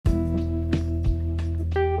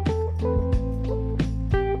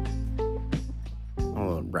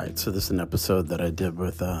right, so this is an episode that I did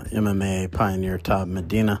with MMA pioneer Todd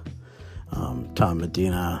Medina. Todd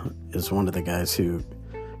Medina is one of the guys who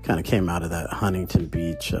kind of came out of that Huntington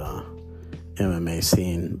Beach MMA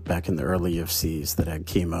scene back in the early UFCs that had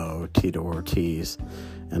Chemo, Tito Ortiz,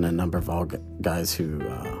 and a number of all guys who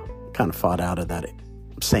kind of fought out of that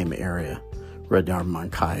same area, Redyar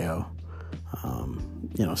Moncayo,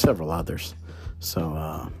 several others.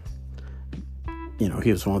 So,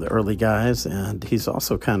 he was one of the early guys, and he's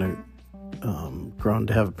also kind of grown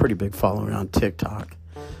to have a pretty big following on TikTok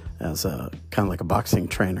as a kind of like a boxing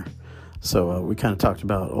trainer. So we kind of talked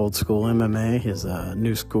about old school MMA, his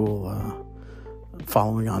new school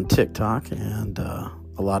following on TikTok, and a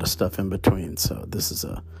lot of stuff in between. So this is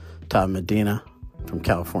Todd Medina from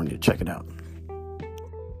California. Check it out.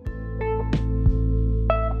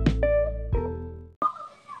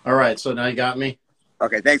 All right, so now you got me.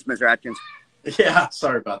 Okay, thanks, Mr. Atkins. Yeah,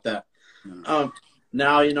 sorry about that.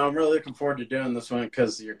 Now, I'm really looking forward to doing this one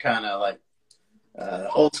because you're kind of like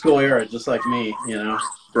old school era, just like me,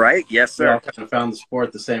 Right? Yes, sir. We all kind of found the sport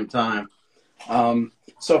at the same time.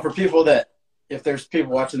 So for people if there's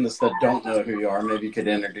people watching this that don't know who you are, maybe you could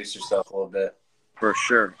introduce yourself a little bit. For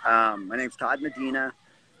sure. My name's Todd Medina.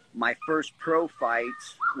 My first pro fight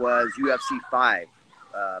was UFC 5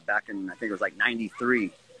 back in, I think it was like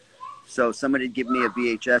 93. So somebody gave me a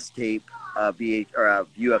VHS tape of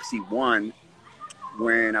UFC 1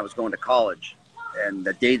 when I was going to college. And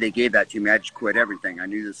the day they gave that to me, I just quit everything. I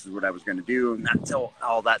knew this is what I was going to do, and that's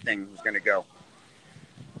all that thing was going to go.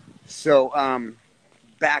 So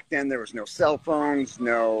back then, there was no cell phones,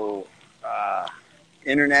 no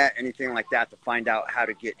internet, anything like that to find out how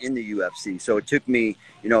to get into UFC. So it took me,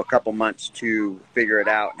 a couple months to figure it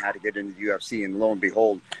out and how to get into the UFC. And lo and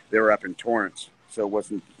behold, they were up in Torrance. So it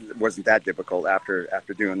wasn't that difficult after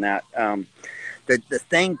doing that. The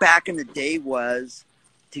thing back in the day was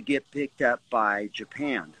to get picked up by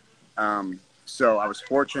Japan. So I was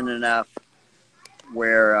fortunate enough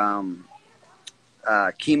where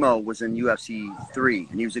Chemo was in UFC 3,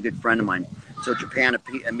 and he was a good friend of mine. So Japan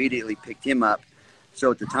immediately picked him up.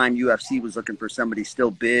 So at the time, UFC was looking for somebody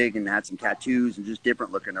still big and had some tattoos and just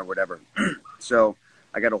different looking or whatever. So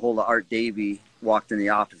I got a hold of Art Davey, walked in the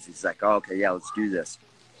office. He's like, oh, okay, yeah, let's do this.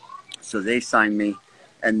 So they signed me.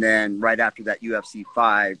 And then right after that UFC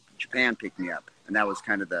 5, Japan picked me up. And that was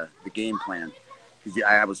kind of the game plan. Because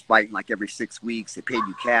I was fighting like every 6 weeks. They paid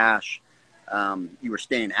you cash. You were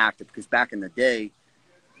staying active. Because back in the day,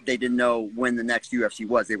 they didn't know when the next UFC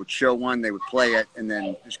was. They would show one, they would play it, and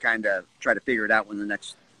then just kind of try to figure it out when the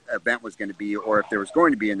next event was going to be, or if there was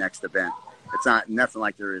going to be a next event. It's not nothing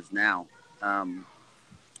like there is now.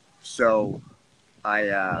 So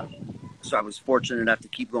I was fortunate enough to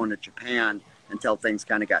keep going to Japan until things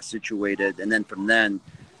kind of got situated. And then from then,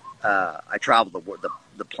 I traveled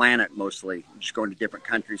the planet mostly, just going to different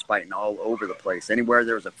countries, fighting all over the place. Anywhere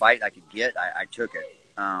there was a fight I could get, I took it.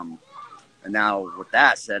 And now with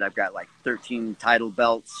that said, I've got like 13 title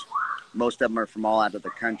belts. Most of them are from all out of the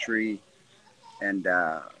country. And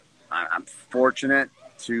I'm fortunate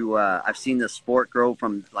to, I've seen the sport grow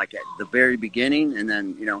from like at the very beginning and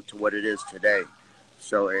then, to what it is today.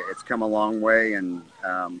 So it's come a long way. And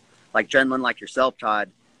like gentlemen like yourself, Todd,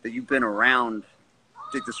 that you've been around,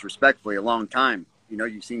 disrespectfully, a long time.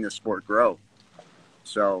 You've seen the sport grow.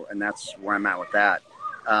 So, and that's where I'm at with that.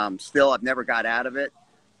 Still, I've never got out of it.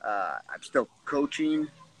 I'm still coaching.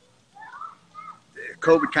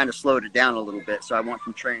 COVID kind of slowed it down a little bit. So I went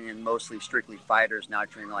from training mostly strictly fighters. Now I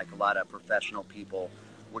train like a lot of professional people,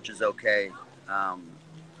 which is okay.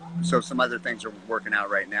 So some other things are working out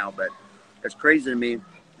right now, but it's crazy to me.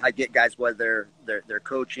 I get guys, whether they're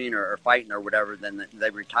coaching or fighting or whatever, then they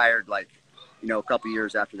retired like, a couple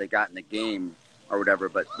years after they got in the game or whatever.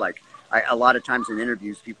 But like a lot of times in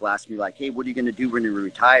interviews, people ask me like, hey, what are you going to do when you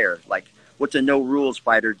retire? Like, what's a no rules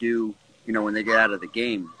fighter do, when they get out of the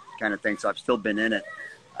game kind of thing. So I've still been in it.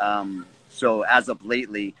 So as of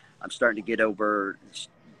lately, I'm starting to get over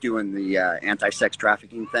doing the anti-sex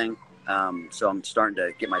trafficking thing. So I'm starting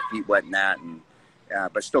to get my feet wet in that, and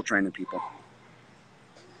but still training people.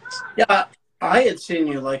 Yeah, I had seen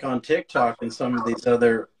you like on TikTok and some of these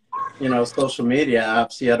other, social media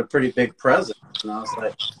apps. You had a pretty big presence, and I was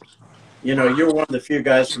like, you were one of the few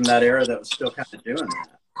guys from that era that was still kind of doing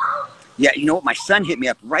that. Yeah, you know what? My son hit me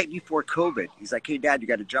up right before COVID. He's like, hey, Dad, you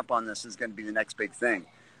got to jump on this. This is going to be the next big thing.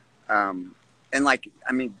 And like,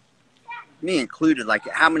 I mean, me included, like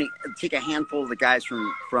take a handful of the guys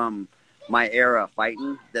from my era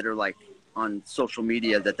fighting that are like on social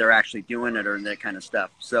media that they're actually doing it or that kind of stuff.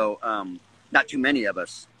 So not too many of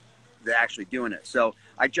us that actually doing it. So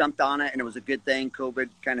I jumped on it and it was a good thing. COVID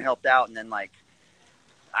kind of helped out. And then like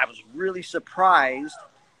I was really surprised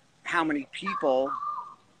how many people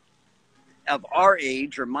of our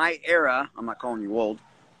age or my era, I'm not calling you old,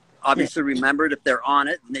 obviously remembered if they're on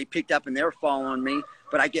it and they picked up and they're following me.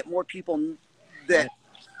 But I get more people that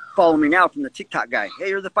follow me now from the TikTok guy. Hey,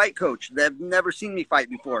 you're the fight coach. They've never seen me fight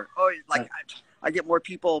before. Oh, like I get more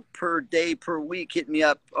people per day, per week hitting me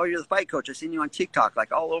up. Oh, you're the fight coach. I seen you on TikTok,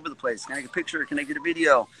 like all over the place. Can I get a picture? Can I get a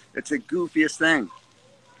video? It's the goofiest thing.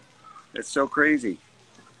 It's so crazy.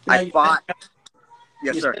 Now, I fought.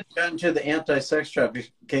 Yes, you sir. said you got into the anti-sex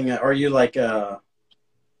trafficking. Are you like kind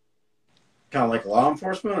of like law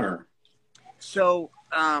enforcement, or? So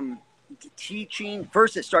teaching,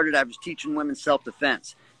 first it started, I was teaching women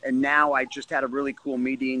self-defense. And now I just had a really cool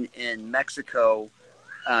meeting in Mexico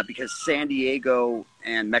because San Diego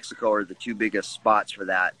and Mexico are the two biggest spots for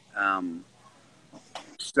that.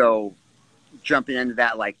 So jumping into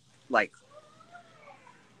that, like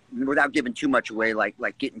without giving too much away, like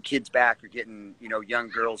getting kids back or getting, you know, young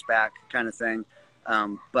girls back kind of thing.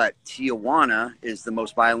 But Tijuana is the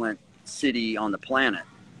most violent city on the planet.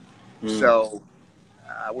 So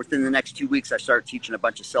within the next 2 weeks, I started teaching a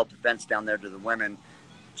bunch of self-defense down there to the women.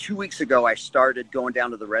 2 weeks ago, I started going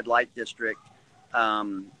down to the red light district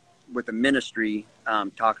with the ministry,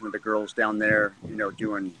 talking to the girls down there, you know,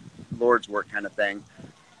 doing Lord's work kind of thing.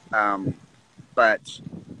 But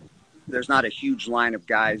there's not a huge line of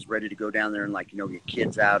guys ready to go down there and, like, you know, get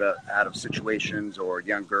kids out of situations or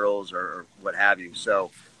young girls or what have you.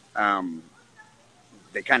 So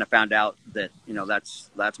they kind of found out that, you know, that's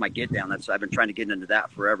my get down. I've been trying to get into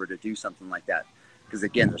that forever, to do something like that. Because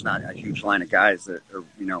again, there's not a huge line of guys that are,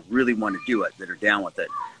 you know, really want to do it, that are down with it.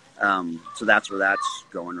 So that's where that's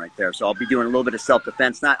going right there. So I'll be doing a little bit of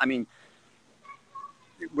self-defense.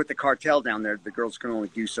 With the cartel down there, the girls can only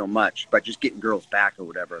do so much, but just getting girls back or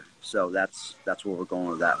whatever. So that's where we're going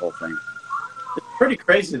with that whole thing. It's pretty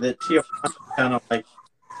crazy that Tijuana kind of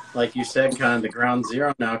like you said, kind of the ground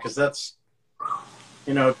zero now, because that's,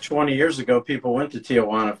 you know, 20 years ago, people went to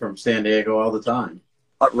Tijuana from San Diego all the time.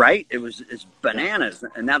 Right? It's bananas.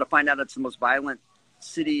 And now to find out it's the most violent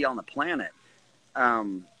city on the planet.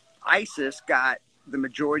 ISIS got the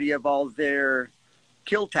majority of all their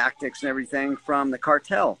kill tactics and everything from the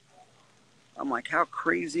cartel. I'm like, how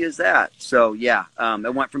crazy is that? So, yeah,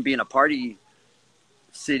 it went from being a party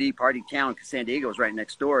city, party town, because San Diego was right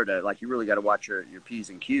next door, to, like, you really got to watch your P's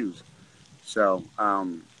and Q's. So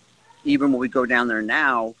even when we go down there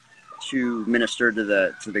now to minister to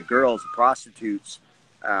the girls, the prostitutes,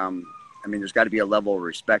 there's got to be a level of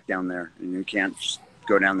respect down there. And you can't just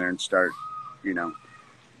go down there and start, you know,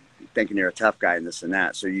 thinking you're a tough guy and this and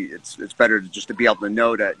that. So it's better just to be able to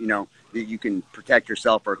know that, you know, that you can protect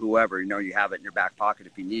yourself or whoever, you know, you have it in your back pocket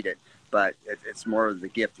if you need it. But it's more of the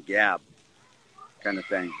gift to gab kind of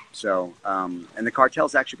thing. So, and the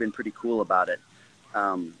cartel's actually been pretty cool about it,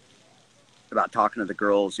 about talking to the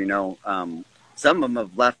girls, you know. Some of them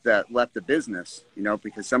have left the business, you know,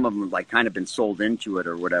 because some of them have, like, kind of been sold into it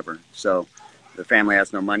or whatever. So the family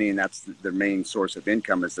has no money, and that's their main source of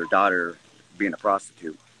income, is their daughter being a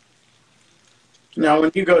prostitute. Now,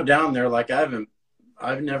 when you go down there, like, I've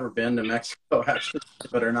never been to Mexico, actually,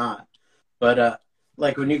 but or not. But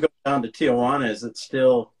like, when you go down to Tijuana, is it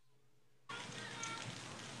still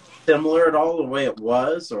similar at all the way it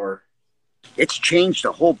was, or? It's changed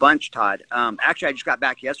a whole bunch, Todd. Actually, I just got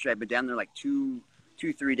back yesterday. I've been down there like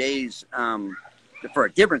 3 days for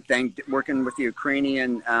a different thing, working with the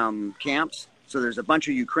Ukrainian camps. So there's a bunch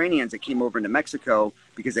of Ukrainians that came over into Mexico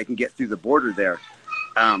because they can get through the border there.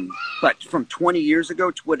 But from 20 years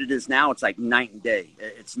ago to what it is now, it's like night and day.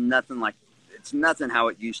 It's nothing how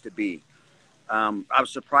it used to be. I was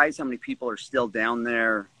surprised how many people are still down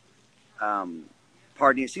there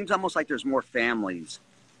partying. It seems almost like there's more families.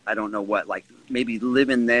 I don't know what, like maybe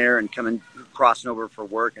living there and crossing over for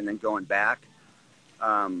work and then going back.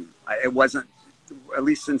 It wasn't, at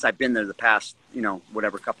least since I've been there the past, you know,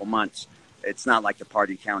 whatever, couple months, it's not like the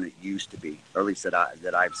party town it used to be, or at least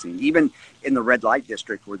that I've seen. Even in the red light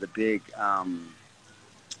district, where the big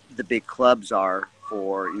clubs are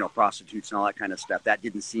for, you know, prostitutes and all that kind of stuff, that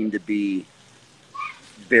didn't seem to be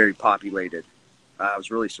very populated. I was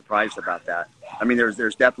really surprised about that. I mean,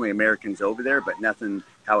 there's definitely Americans over there, but nothing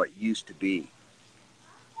how it used to be.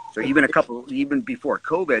 So even before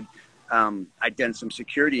COVID, I'd done some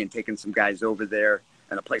security and taken some guys over there,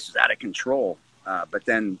 and the place was out of control. But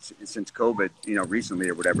then since COVID, you know, recently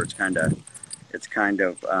or whatever, it's kind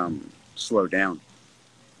of slowed down.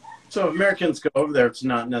 So Americans go over there, it's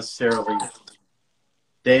not necessarily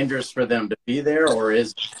dangerous for them to be there, or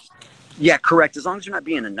is it? Yeah, correct. As long as you're not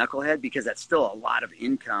being a knucklehead, because that's still a lot of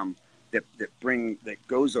income that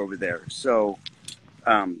goes over there. So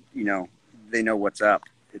you know, they know what's up.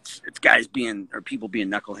 It's guys being, or people being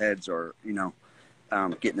knuckleheads, or, you know,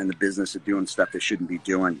 getting in the business of doing stuff they shouldn't be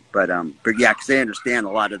doing. But yeah, because they understand a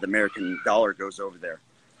lot of the American dollar goes over there,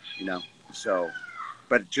 you know. So,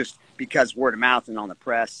 but just because word of mouth and on the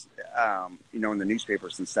press, you know, in the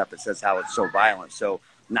newspapers and stuff, it says how it's so violent. So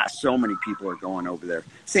not so many people are going over there.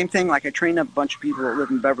 Same thing, like I train a bunch of people that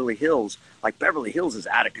live in Beverly Hills. Like Beverly Hills is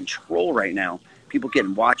out of control right now. People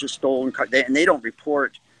getting watches stolen, and they don't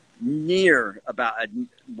report near about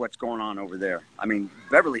what's going on over there. I mean,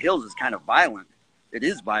 Beverly Hills is kind of violent. It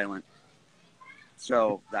is violent.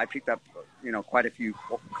 So I picked up, you know, quite a few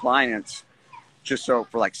clients just so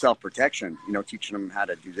for like self-protection, you know, teaching them how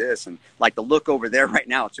to do this. And like the look over there right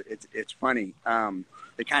now, it's funny.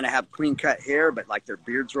 They kind of have clean cut hair, but like their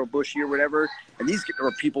beards real bushy or whatever. And these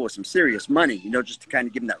are people with some serious money, you know, just to kind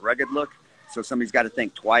of give them that rugged look. So somebody's got to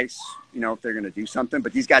think twice, you know, if they're going to do something.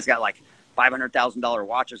 But these guys got like $500,000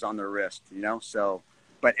 watches on their wrist, you know. So,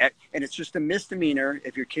 and it's just a misdemeanor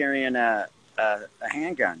if you're carrying a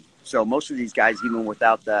handgun. So most of these guys, even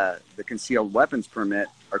without the concealed weapons permit,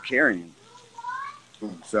 are carrying.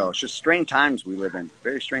 So it's just strange times we live in.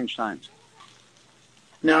 Very strange times.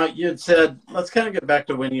 Now, you had said, let's kind of get back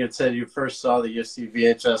to when you had said you first saw the UFC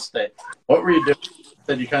VHS tape. What were you doing? You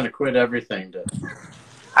said you kind of quit everything to...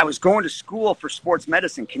 I was going to school for sports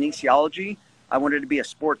medicine, kinesiology. I wanted to be a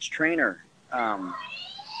sports trainer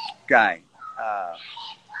guy.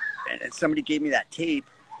 And somebody gave me that tape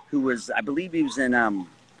who was, I believe he was in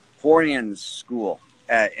Horian's school.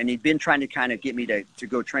 And he'd been trying to kind of get me to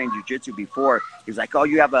go train jiu-jitsu before. He was like, oh,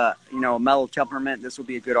 you have a mellow temperament. This will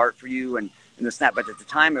be a good art for you. And this and that. But at the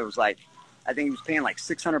time, it was like, I think he was paying like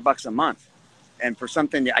 $600 a month. And for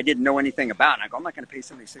something that I didn't know anything about. And I go, I'm not going to pay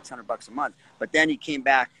somebody $600 a month. But then he came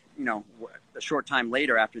back, you know, a short time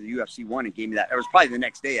later after the UFC won and gave me that. It was probably the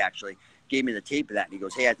next day, actually. Gave me the tape of that. And he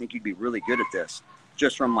goes, hey, I think you'd be really good at this.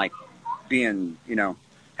 Just from like being, you know,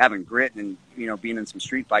 having grit and, you know, being in some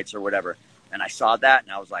street fights or whatever. And I saw that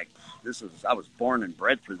and I was like, I was born and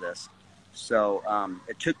bred for this. So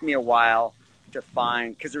it took me a while to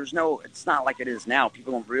find, because it's not like it is now.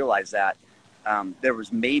 People don't realize that. There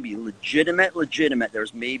was maybe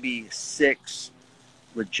there's maybe 6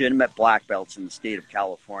 legitimate black belts in the state of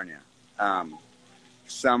California.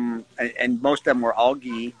 Some, and most of them were all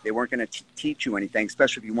gi. They weren't going to teach you anything,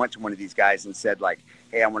 especially if you went to one of these guys and said like,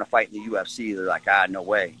 hey, I want to fight in the UFC. They're like, no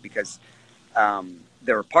way. Because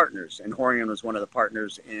they were partners, and Horian was one of the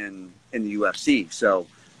partners in the UFC. So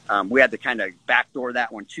we had to kind of backdoor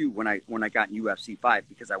that one too when I got in UFC 5,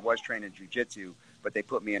 because I was training jiu-jitsu, but they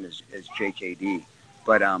put me in as JKD.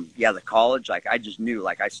 But yeah, the college, like I just knew,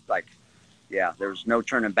 yeah, there was no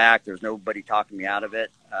turning back. There was nobody talking me out of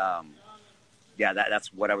it. Yeah,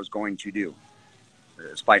 that's what I was going to do.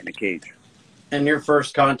 Is fight in a cage. And your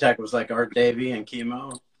first contact was like Art Davie and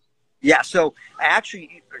chemo? Yeah, so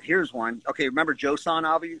here's one. Okay, remember Joe San,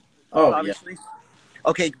 obviously? Yeah.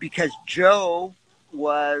 Okay, because Joe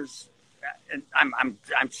was, and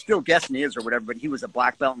I'm still guessing he is or whatever, but he was a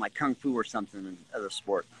black belt in like Kung Fu or something of the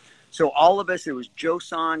sport. So all of us, it was Joe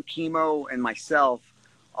San, chemo, and myself,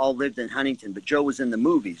 all lived in Huntington, but Joe was in the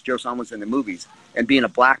movies. Joe San was in the movies. And being a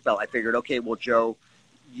black belt, I figured, okay, well, Joe,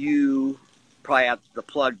 you probably have the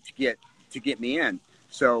plug to get me in.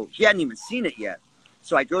 So he hadn't even seen it yet.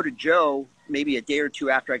 So I go to Joe maybe a day or two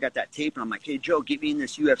after I got that tape, and I'm like, hey, Joe, get me in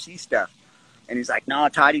this UFC stuff. And he's like, no,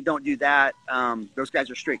 Todd, don't do that. Those guys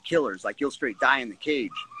are straight killers. Like, you'll straight die in the cage.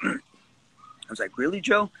 I was like, really,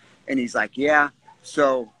 Joe? And he's like, yeah.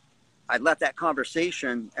 So I left that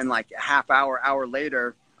conversation, and like a half hour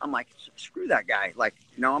later, I'm like, screw that guy. Like,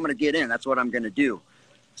 no, I'm going to get in. That's what I'm going to do.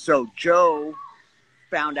 So Joe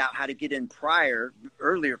found out how to get in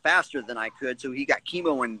earlier, faster than I could. So he got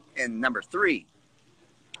chemo in number 3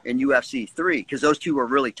 in UFC 3, because those two were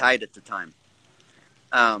really tight at the time.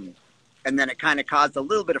 And then it kind of caused a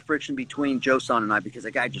little bit of friction between Joe San and I, because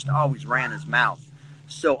the guy just always ran his mouth.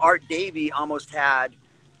 So Art Davie almost had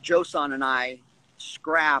Joe San and I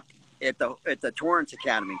scrap at the Torrance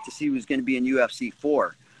Academy to see who was going to be in UFC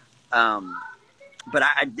 4. But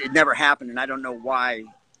it never happened, and I don't know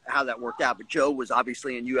how that worked out. But Joe was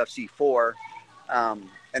obviously in UFC 4,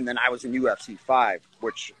 and then I was in UFC 5,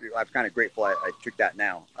 which I'm kind of grateful I took that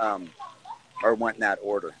now, or went in that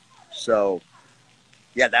order. So,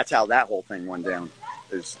 yeah, that's how that whole thing went down,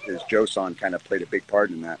 is Joe San kind of played a big part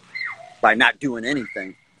in that by not doing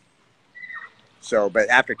anything. So, but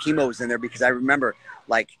after chemo was in there, because I remember,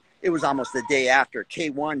 like, it was almost the day after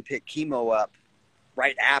K1 picked chemo up.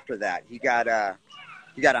 Right after that, he got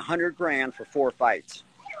 $100,000 for 4 fights,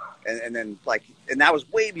 and then and that was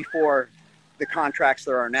way before the contracts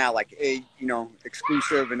there are now, like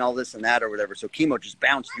exclusive and all this and that or whatever. So Chemo just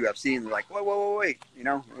bounced UFC, and they're like, wait, we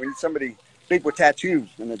need somebody big with tattoos,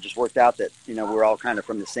 and it just worked out that we're all kind of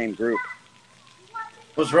from the same group.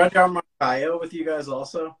 Was Red Arm Mario with you guys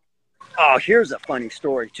also? Oh, here's a funny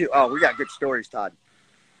story too. Oh, we got good stories, Todd.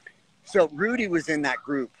 So Rudy was in that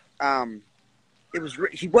group.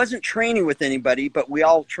 He wasn't training with anybody, but we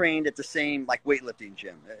all trained at the same weightlifting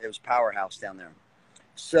gym. It was Powerhouse down there.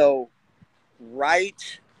 So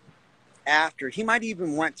right after, he might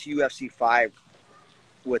even went to UFC 5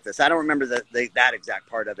 with us. I don't remember that exact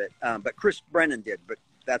part of it, but Chris Brennan did. But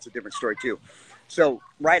that's a different story too. So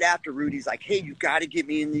right after, Rudy's like, "Hey, you got to get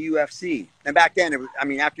me in the UFC." And back then,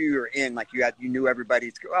 after you were in, you knew everybody.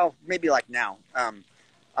 It's, well, maybe like now.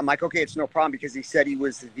 I'm like, okay, it's no problem, because he said he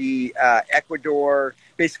was the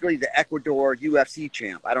basically the Ecuador UFC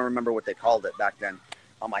champ. I don't remember what they called it back then.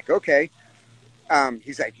 I'm like, okay.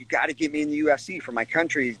 He's like, "You got to get me in the UFC for my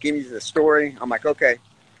country." He's giving me the story. I'm like, okay.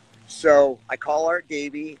 So I call Art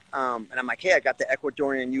Davey, and I'm like, "Hey, I got the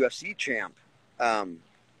Ecuadorian UFC champ.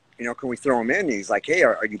 Can we throw him in?" And he's like, "Hey,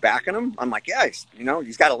 are you backing him?" I'm like, "Yeah,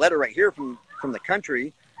 he's got a letter right here from the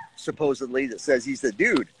country, supposedly, that says he's the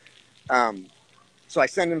dude." So I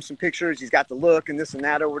send him some pictures. He's got the look and this and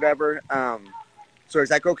that or whatever. So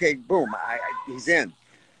he's like, "Okay, boom, he's in."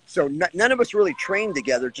 So none of us really trained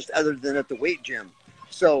together, just other than at the weight gym.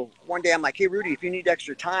 So one day I'm like, "Hey, Rudy, if you need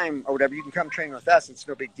extra time or whatever, you can come train with us. It's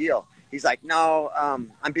no big deal." He's like, "No,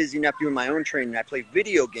 I'm busy enough doing my own training. I play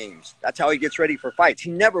video games." That's how he gets ready for fights. He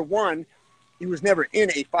never won. He was never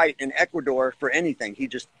in a fight in Ecuador for anything. He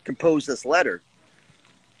just composed this letter.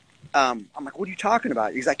 I'm like, "What are you talking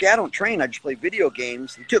about?" He's like, "Yeah, I don't train. I just play video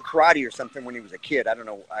games." He took karate or something when he was a kid. I don't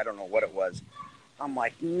know what it was. I'm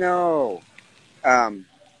like, "No."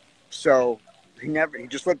 So he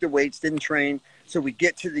just looked at weights, didn't train. So we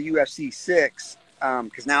get to the UFC 6,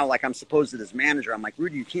 because now, I'm supposed to his manager. I'm like,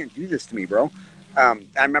 "Rudy, you can't do this to me, bro." I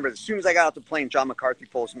remember as soon as I got off the plane, John McCarthy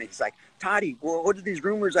pulls me. He's like, "Toddy, what are these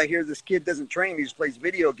rumors I hear? This kid doesn't train. He just plays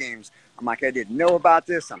video games." I'm like, "I didn't know about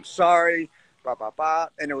this. I'm sorry." Blah, blah, blah.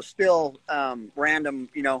 And it was still random,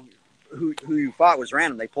 who you fought was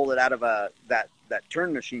random. They pulled it out of that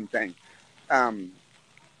turn machine thing.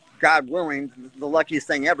 God willing, the luckiest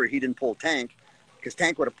thing ever, he didn't pull Tank, because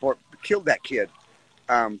Tank would have killed that kid.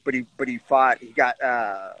 But he fought. He got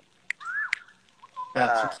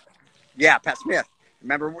Pat Smith.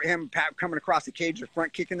 Remember him coming across the cage, the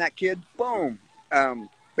front kicking that kid? Boom.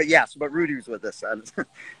 But Rudy was with us.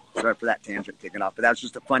 Sorry for that tangent kicking off, but that was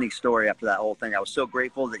just a funny story after that whole thing. I was so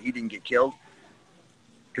grateful that he didn't get killed,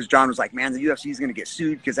 because John was like, "Man, the UFC is going to get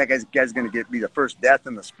sued because that guy's going to be the first death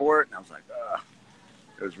in the sport." And I was like,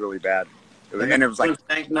 it was really bad. And it was like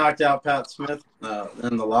Tank knocked out Pat Smith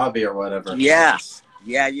in the lobby or whatever. Yes.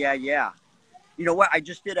 Yeah. You know what? I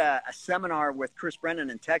just did a seminar with Chris Brennan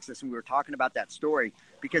in Texas, and we were talking about that story,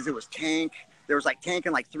 because it was Tank. There was Tank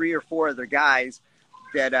and 3 or 4 other guys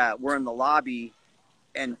that were in the lobby.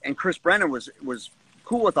 And Chris Brennan was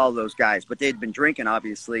cool with all those guys, but they'd been drinking,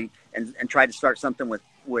 obviously, and tried to start something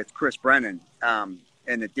with Chris Brennan. And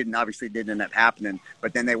it didn't end up happening.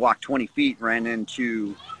 But then they walked 20 feet and ran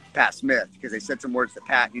into Pat Smith, because they said some words to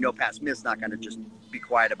Pat. Pat Smith's not going to just be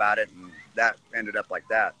quiet about it. And that ended up like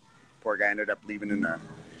that. Poor guy ended up leaving in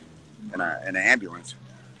an ambulance.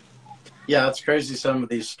 Yeah, it's crazy, some of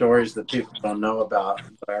these stories that people don't know about.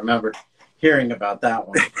 But I remember hearing about that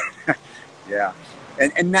one. Yeah.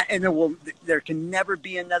 And there can never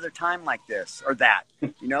be another time like this or that,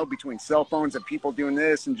 between cell phones and people doing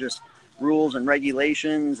this and just rules and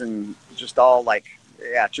regulations and just all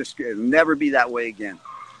it'll never be that way again.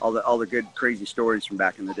 All the good, crazy stories from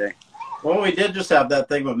back in the day. Well, we did just have that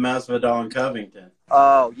thing with Masvidal and Covington.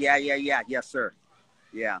 Oh, yeah. Yes, sir.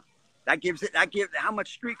 Yeah. How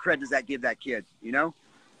much street cred does that give that kid,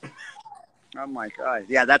 I'm like,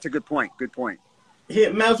 yeah, that's a good point. Good point.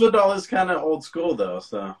 Masvidal is kind of old school, though,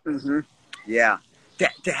 so. Mm-hmm. Yeah.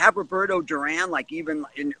 To have Roberto Duran, even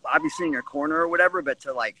obviously in your corner or whatever, but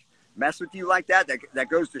to mess with you like that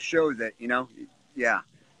goes to show that, yeah,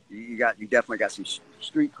 you definitely got some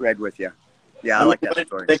street cred with you. Yeah, I like that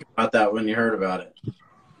story. What did you think about that when you heard about it?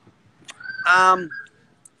 I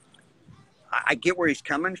get where he's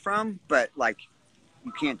coming from, but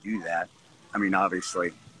you can't do that.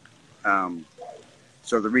 Obviously.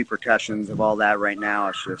 So the repercussions of all that right now,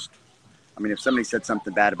 it's just, if somebody said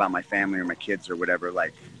something bad about my family or my kids or whatever,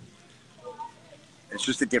 it's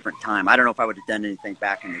just a different time. I don't know if I would have done anything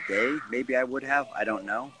back in the day. Maybe I would have. I don't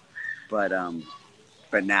know. But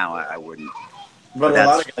now I wouldn't. But a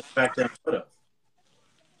lot of guys back then would have.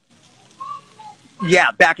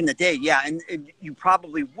 Yeah, back in the day, yeah, and you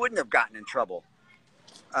probably wouldn't have gotten in trouble,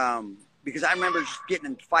 because I remember just getting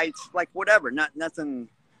in fights, like whatever, nothing,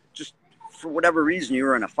 just for whatever reason you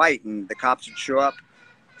were in a fight and the cops would show up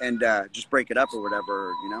and just break it up or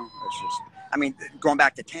whatever. It's just, I mean, going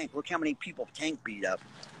back to Tank, look how many people Tank beat up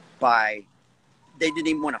by, they didn't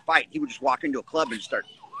even want to fight. He would just walk into a club and start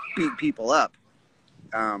beating people up,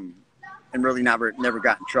 and really never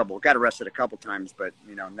got in trouble. Got arrested a couple times, but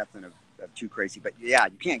nothing of too crazy. But yeah,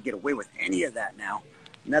 you can't get away with any of that now.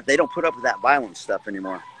 They don't put up with that violent stuff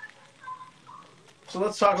anymore. So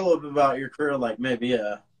let's talk a little bit about your career, like maybe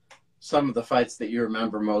some of the fights that you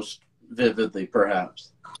remember most vividly,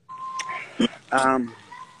 perhaps.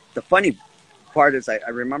 The funny part is I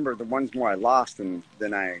remember the ones more I lost than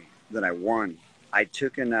I won. I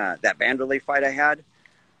took in that Vanderlei fight I had.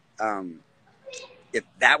 If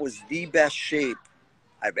that was the best shape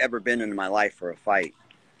I've ever been in my life for a fight.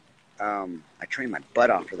 I trained my butt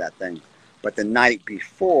off for that thing. But the night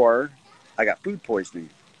before, I got food poisoning.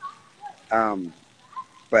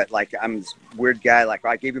 But like, I'm this weird guy. Like,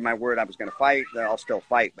 I gave you my word I was going to fight, then I'll still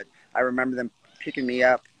fight. But I remember them picking me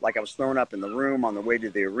up like I was thrown up in the room on the way to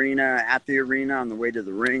the arena, at the arena, on the way to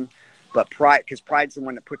the ring. But because Pride's the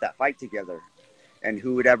one that put that fight together. And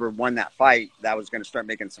who had ever won that fight, that was going to start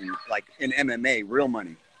making some, like in MMA, real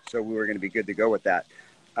money. So we were going to be good to go with that.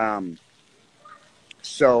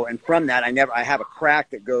 So, and from that, I have a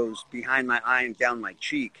crack that goes behind my eye and down my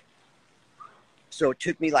cheek. So it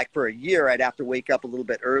took me like for a year, I'd have to wake up a little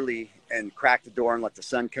bit early and crack the door and let the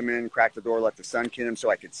sun come in, crack the door, let the sun come in so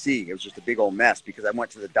I could see. It was just a big old mess because I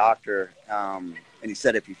went to the doctor and he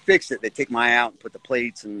said, if you fix it, they take my eye out and put the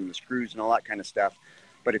plates and the screws and all that kind of stuff.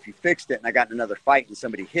 But if you fixed it and I got in another fight and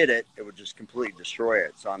somebody hit it, it would just completely destroy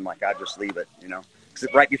it. So I'm like, I'd just leave it,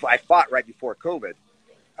 because I fought right before COVID.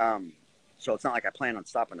 So it's not like I plan on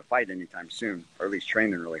stopping to fight anytime soon, or at least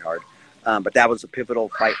training really hard. But that was a pivotal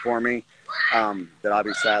fight for me that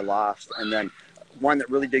obviously I lost. And then one that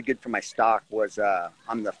really did good for my stock was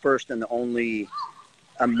I'm the first and the only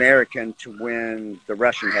American to win the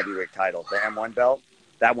Russian heavyweight title, the M1 belt.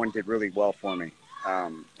 That one did really well for me.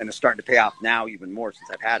 And it's starting to pay off now even more since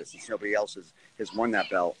I've had it, since nobody else has won that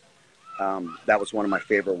belt. That was one of my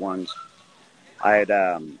favorite ones.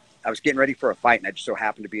 I was getting ready for a fight, and I just so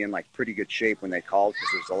happened to be in like pretty good shape when they called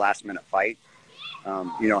because it was a last-minute fight.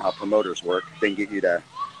 You know how promoters work; they can get you to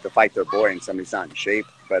fight their boy, and somebody's not in shape.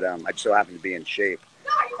 But I just so happened to be in shape.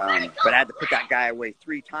 But I had to put that guy away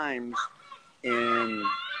 3 times in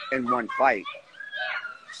one fight.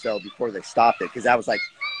 So before they stopped it, because that was like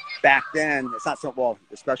back then. It's not so well,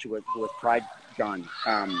 especially with Pride gone.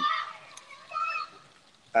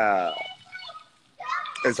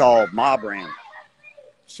 It's all mob ran.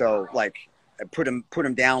 So like I put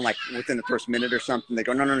him down like within the first minute or something. They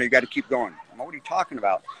go, no, you got to keep going. I'm like, what are you talking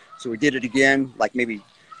about? So we did it again, like maybe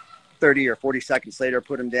 30 or 40 seconds later,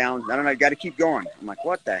 put him down. No, you got to keep going. I'm like,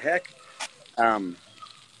 what the heck? And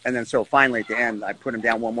then so finally at the end, I put him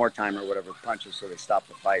down one more time or whatever, punches, so they stopped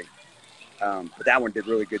the fight. But that one did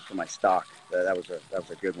really good for my stock. That was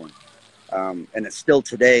a good one. And it's still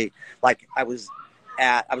today. Like I was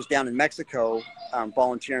down in Mexico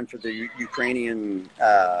volunteering for the Ukrainian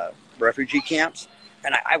refugee camps,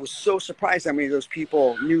 and I was so surprised how many of those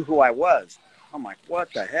people knew who I was. I'm like,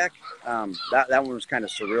 what the heck? That one was kind of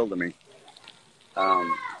surreal to me.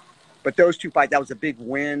 But those 2 fights, that was a big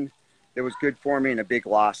win. That was good for me, and a big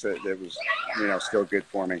loss that was, still good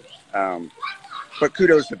for me. But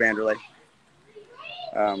kudos to Vanderlei.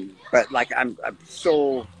 But like I'm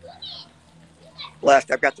so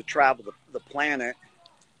blessed. I've got to travel the planet,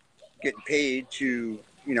 getting paid to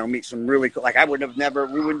meet some really cool. Like we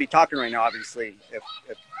wouldn't be talking right now, obviously, if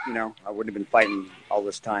I wouldn't have been fighting all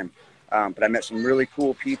this time. But I met some really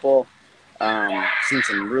cool people, seen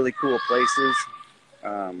some really cool places.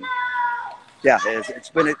 Yeah,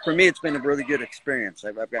 for me. It's been a really good experience.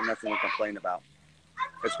 I've got nothing to complain about.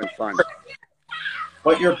 It's been fun.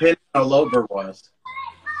 What your opinion on Lober was?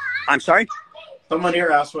 I'm sorry? Someone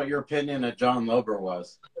here asked what your opinion of John Lober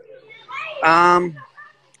was.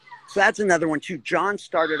 So that's another one too. John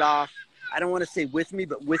started off, I don't want to say with me,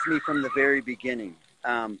 but with me from the very beginning.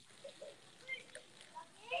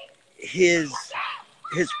 His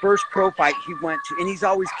first pro fight he went to,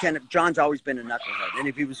 and John's always been a knucklehead. And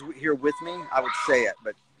if he was here with me, I would say it.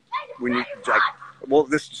 But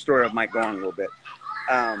this story might go on a little bit.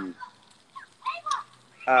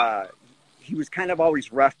 He was kind of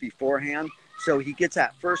always rough beforehand. So he gets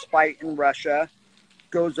that first fight in Russia,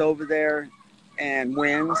 goes over there and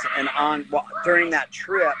wins. And during that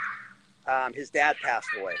trip, his dad passed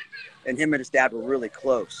away, and him and his dad were really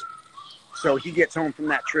close. So he gets home from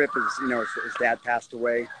that trip, his dad passed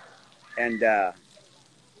away, and I'm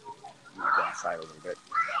gonna go outside a little bit.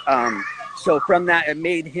 So from that, it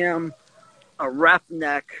made him a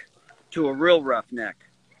roughneck to a real roughneck.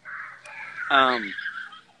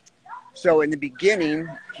 So in the beginning,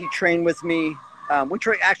 he trained with me. We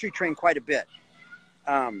actually trained quite a bit.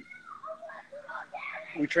 But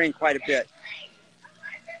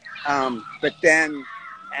then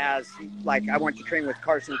as like I went to train with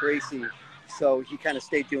Carson Gracie, so he kind of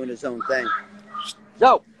stayed doing his own thing.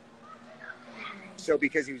 So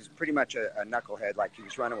because he was pretty much a knucklehead, like he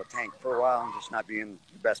was running with Tank for a while and just not being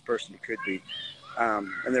the best person he could be.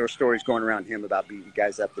 And there were stories going around him about beating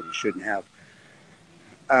guys up that he shouldn't have.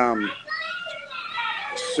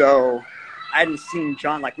 So I hadn't seen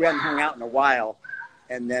John, like we hadn't hung out in a while.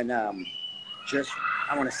 And then I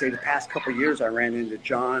want to say the past couple of years I ran into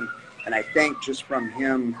John, and I think just from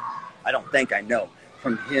him, I know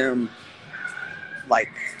from him, like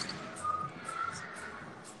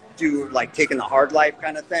taking the hard life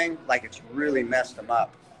kind of thing, like it's really messed him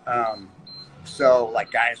up. So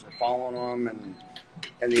like guys were following him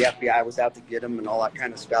and the FBI was out to get him and all that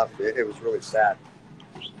kind of stuff. It was really sad.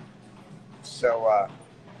 So,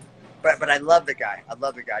 but I love the guy.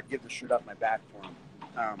 I'd give the shirt off my back for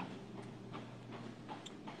him.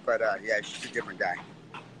 Yeah, he's just a different guy.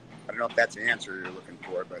 I don't know if that's the answer you're looking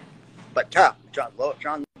for, but tough. John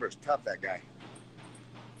Lover's tough, that guy.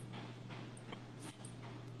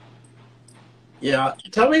 Yeah,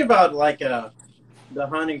 tell me about like the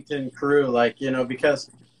Huntington crew, like, because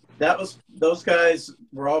those guys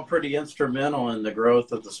were all pretty instrumental in the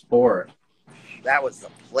growth of the sport. That was the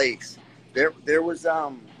place. There was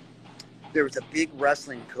a big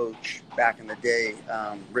wrestling coach back in the day,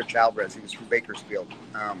 Rich Alvarez. He was from Bakersfield.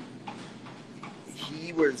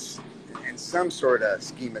 He was in some sort of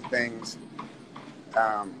scheme of things.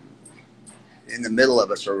 In the middle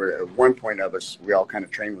of us, or at one point of us, we all kind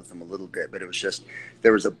of trained with him a little bit, but it was just,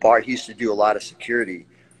 there was a bar. He used to do a lot of security.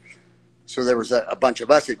 So there was a bunch of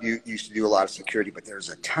us that used to do a lot of security, but there was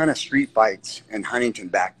a ton of street fights in Huntington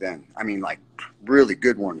back then. I mean, like really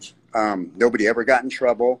good ones. Nobody ever got in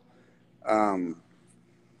trouble. And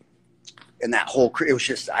that whole, it was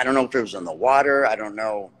just, I don't know if it was on the water. I don't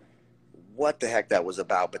know what the heck that was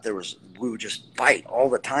about, but we would just fight all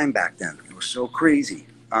the time back then. It was so crazy.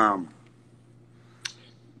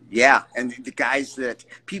 Yeah, and the guys that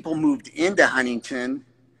people moved into Huntington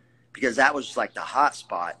because that was like the hot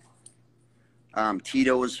spot.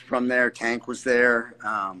 Tito was from there, Tank was there,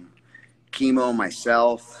 Chemo,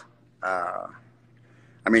 myself. I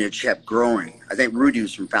mean, it kept growing. I think Rudy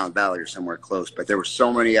was from Fountain Valley or somewhere close, but there were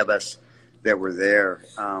so many of us that were there,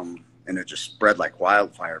 and it just spread like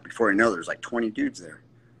wildfire. Before you know, there's like 20 dudes there.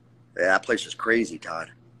 Yeah, that place was crazy,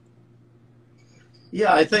 Todd.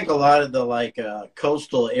 Yeah, I think a lot of the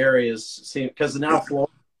coastal areas seem, because now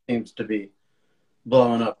Florida seems to be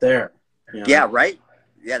blowing up there. Yeah, right?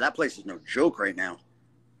 Yeah, that place is no joke right now.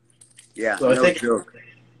 Yeah, so no I think joke.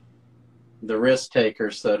 The risk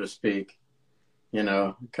takers, so to speak,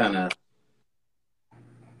 kind of.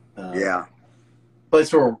 Yeah.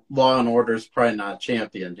 Place where law and order is probably not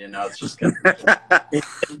championed. It's just kind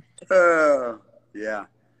of. Yeah.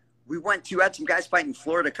 We had some guys fighting in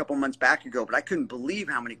Florida a couple months back ago, but I couldn't believe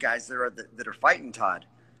how many guys there are that are fighting, Todd.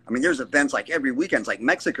 I mean, there's events like every weekend. It's like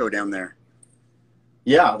Mexico down there.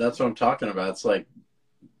 Yeah, that's what I'm talking about. It's like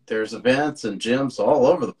there's events and gyms all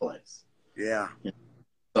over the place. Yeah. It's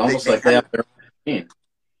almost like they have their own team.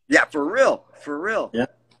 Yeah, for real. For real. Yeah.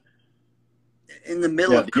 In the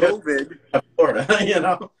middle of COVID. Florida,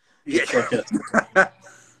 Yeah.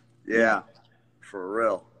 Yeah, for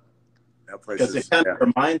real. Because it kind of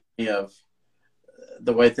reminds me of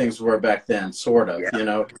the way things were back then, sort of,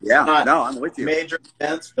 Yeah, not no, I'm with you. Major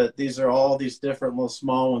events, but these are all these different little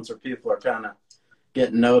small ones where people are kind of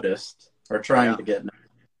getting noticed or trying to get noticed.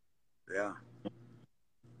 Yeah.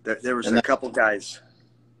 There was a couple guys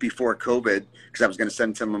before COVID, because I was going to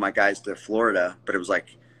send some of my guys to Florida, but it was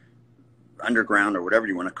like underground or whatever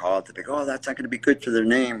you want to call it. They're like, that's not going to be good for their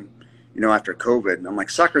name, after COVID. And I'm like,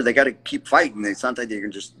 sucker, they got to keep fighting. It's not like they can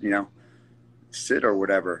just, sit or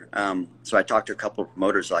whatever. So I talked to a couple of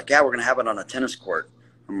promoters like, yeah, we're going to have it on a tennis court.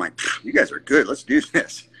 I'm like, you guys are good. Let's do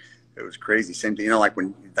this. It was crazy. Same thing, like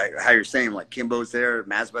how you're saying, like Kimbo's there,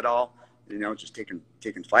 Masvidal, just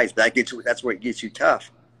taking fights. But that's what gets you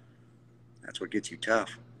tough. That's what gets you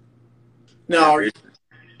tough. No, are you in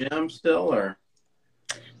the gym still or?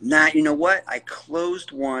 Nah, you know what? I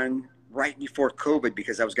closed one right before COVID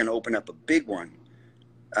because I was going to open up a big one.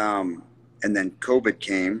 And then COVID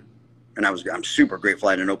came. And I'm super grateful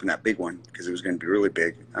I didn't open that big one because it was going to be really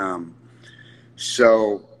big.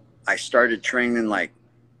 So I started training like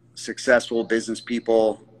successful business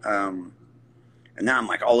people. And now I'm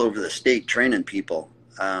like all over the state training people.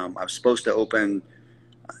 I was supposed to open,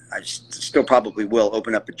 I still probably will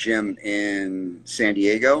open up a gym in San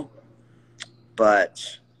Diego,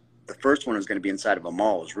 but the first one is going to be inside of a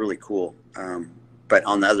mall. It was really cool. But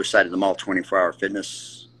on the other side of the mall, 24-hour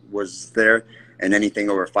fitness was there, and anything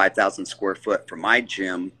over 5,000 square foot for my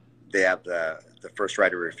gym, they have the first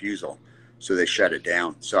right of refusal. So they shut it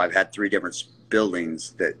down. So I've had 3 different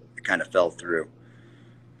buildings that kind of fell through.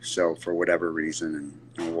 So for whatever reason,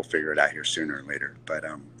 and we'll figure it out here sooner or later. But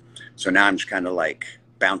so now I'm just kind of like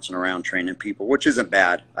bouncing around training people, which isn't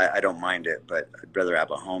bad. I don't mind it, but I'd rather have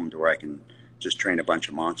a home to where I can just train a bunch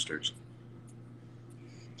of monsters.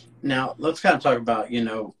 Now let's kind of talk about, you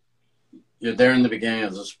know, you're there in the beginning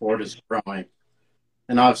as the sport is growing,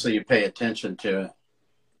 and obviously you pay attention to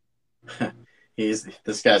it.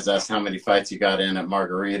 This guy's asked how many fights you got in at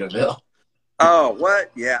Margaritaville. Oh,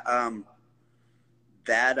 what? Yeah.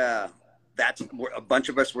 That's a bunch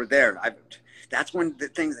of us were there. That's when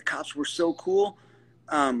the cops were so cool.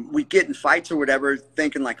 We'd get in fights or whatever,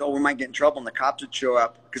 thinking like, oh, we might get in trouble, and the cops would show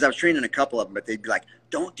up, because I was training a couple of them, but they'd be like,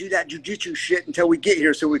 don't do that jiu-jitsu shit until we get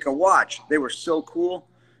here so we can watch. They were so cool.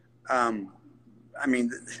 I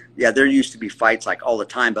mean, yeah, there used to be fights like all the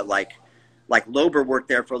time, but like Lober worked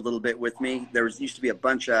there for a little bit with me. There used to be a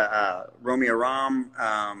bunch of Romeo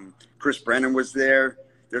Ram, Chris Brennan was there.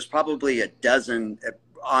 There's probably a dozen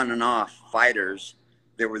on and off fighters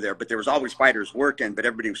that were there, but there was always fighters working, but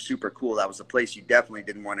everybody was super cool. That was a place you definitely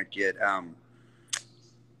didn't want to get,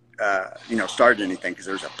 started anything, because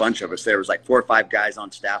there was a bunch of us. There was like 4 or 5 guys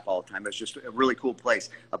on staff all the time. It was just a really cool place.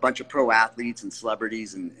 A bunch of pro athletes and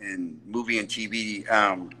celebrities and movie and TV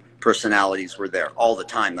personalities were there all the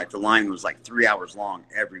time. Like the line was like 3 hours long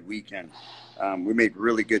every weekend. We made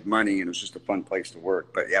really good money, and it was just a fun place to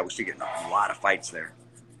work. But yeah, we still getting a lot of fights there.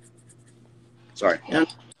 Sorry. And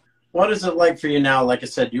what is it like for you now? Like I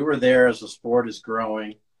said, you were there as the sport is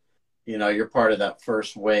growing. You know, you're part of that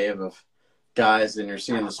first wave of guys, and you're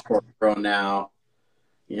seeing the sport grow now.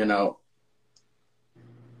 You know,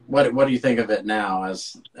 what do you think of it now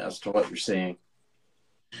as to what you're seeing?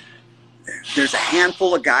 There's a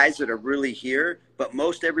handful of guys that are really here, but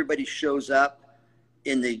most everybody shows up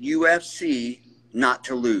in the UFC not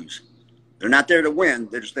to lose. They're not there to win.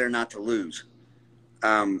 They're just there not to lose.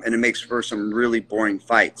 And it makes for some really boring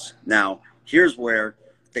fights. Now, here's where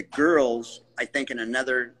the girls, I think in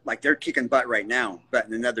another, like they're kicking butt right now, but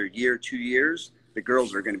in another year, 2 years, the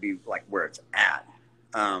girls are going to be like where it's at.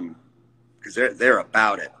 Because they're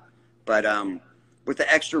about it. But with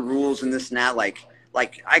the extra rules and this and that, like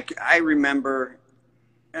I remember,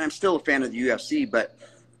 and I'm still a fan of the UFC, but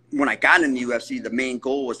when I got in the UFC, the main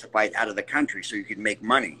goal was to fight out of the country so you could make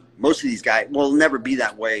money. Most of these guys will never be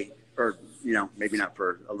that way, or, you know, maybe not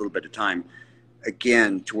for a little bit of time,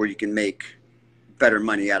 again, to where you can make better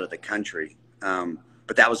money out of the country.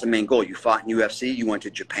 But that was the main goal. You fought in UFC, you went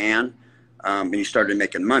to Japan, and you started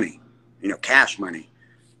making money, you know, cash money.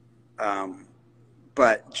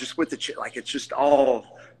 But just with the, like, it's just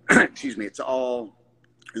all, excuse me, it's all,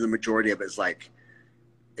 the majority of it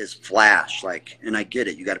is flash, like, and I get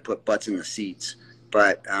it. You got to put butts in the seats,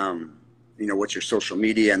 but, you know, what's your social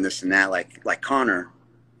media and this and that, like Connor,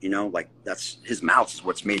 you know, like that's, his mouth is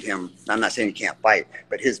what's made him, I'm not saying he can't fight,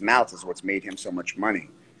 but his mouth is what's made him so much money,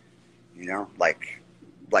 you know, like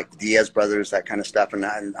the Diaz brothers, that kind of stuff. And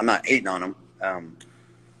I'm not hating on them.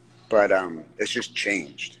 But it's just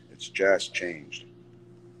changed. It's just changed.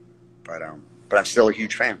 But I'm still a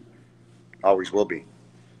huge fan. Always will be.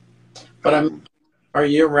 But are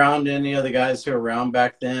you around any of the guys who were around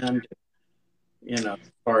back then? You know,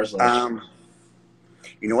 as far as like,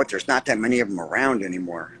 you know what? There's not that many of them around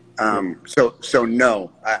anymore. So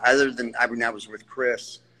no. Other than I was with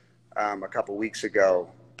Chris a couple weeks ago,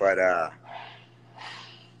 but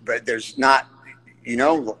there's not. You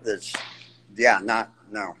know, there's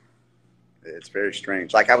no. It's very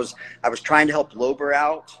strange. Like I was trying to help Lober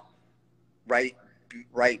out, right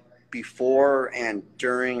before and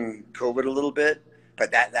during COVID a little bit, but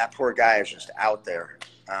that poor guy is just out there.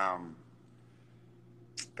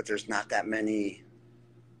 But there's not that many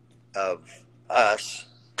of us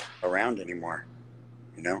around anymore,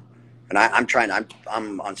 you know. And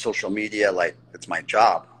I'm on social media like it's my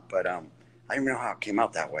job, but I don't even know how it came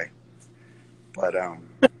out that way. But I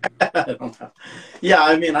don't know. Yeah,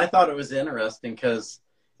 I mean, I thought it was interesting because,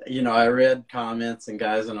 you know, I read comments and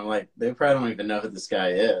guys, and I'm like, they probably don't even know who this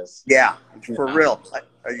guy is. Yeah, for real.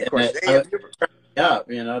 Of course, yeah,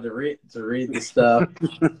 you know, to read the stuff.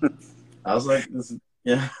 I was like, this is,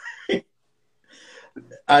 yeah.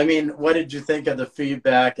 I mean, what did you think of the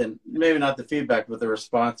feedback, and maybe not the feedback, but the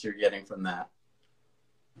response you're getting from that?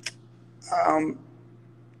 Um,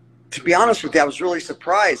 to be honest with you, I was really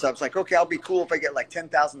surprised. I was like, okay, I'll be cool if I get like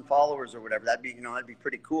 10,000 followers or whatever. That'd be, that'd be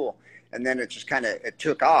pretty cool. And then it just kind of, it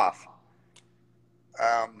took off.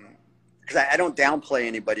 Because I don't downplay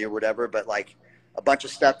anybody or whatever, but like a bunch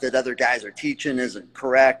of stuff that other guys are teaching isn't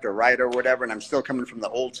correct or right or whatever. And I'm still coming from the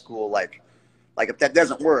old school. Like if that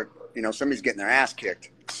doesn't work, somebody's getting their ass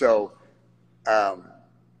kicked. So,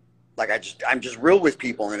 like I'm just real with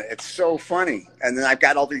people, and it's so funny. And then I've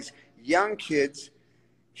got all these young kids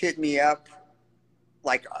hit me up.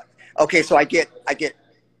 Like, okay, so I get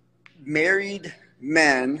married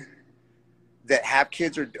men that have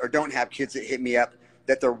kids or don't have kids that hit me up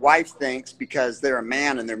that their wife thinks because they're a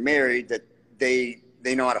man and they're married that they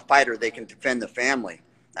know how to fight or they can defend the family.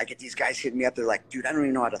 I get these guys hitting me up. They're like, dude, I don't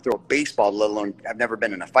even know how to throw a baseball, let alone I've never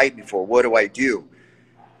been in a fight before. What do I do?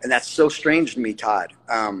 And that's so strange to me, Todd.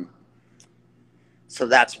 So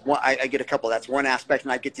that's one, I get a couple. That's one aspect.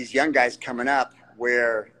 And I get these young guys coming up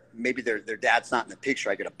where maybe their dad's not in the picture.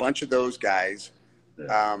 I get a bunch of those guys.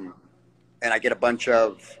 And I get a bunch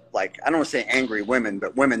of, like, I don't want to say angry women,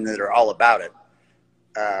 but women that are all about it.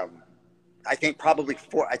 I think probably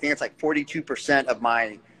I think it's like 42% of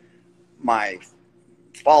my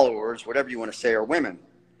followers, whatever you want to say, are women.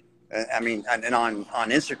 I mean, and on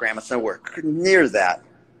Instagram, it's nowhere near that.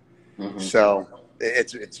 Mm-hmm. So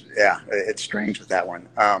it's strange with that one.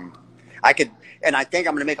 I think I'm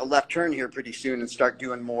going to make a left turn here pretty soon and start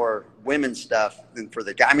doing more women stuff than for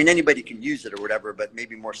the guy. I mean, anybody can use it or whatever, but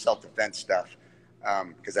maybe more self-defense stuff.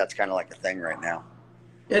 Because that's kind of like a thing right now.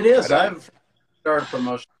 It is. I've started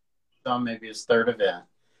promotion on maybe his third event,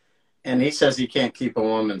 and he says he can't keep a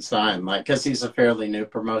woman signed, like, because he's a fairly new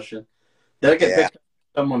promotion. They'll get picked up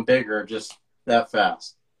someone bigger just that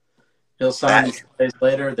fast. He'll sign 2 days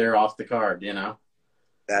later, they're off the card,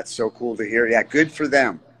 That's so cool to hear. Yeah, good for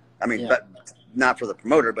them. I mean, but not for the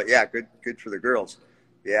promoter, but yeah, good for the girls.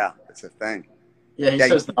 Yeah, it's a thing. Yeah, he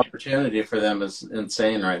says the opportunity for them is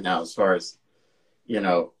insane right now as far as,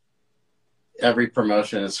 every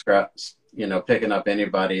promotion is picking up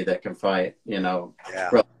anybody that can fight,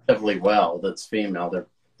 relatively well that's female.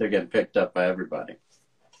 They're getting picked up by everybody.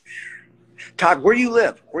 Todd, where do you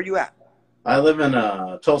live? Where are you at? I live in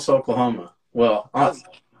Tulsa, Oklahoma. Well, out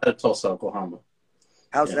of Tulsa, Oklahoma.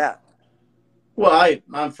 How's that? Well,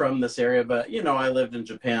 I'm from this area, but, I lived in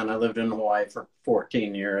Japan. I lived in Hawaii for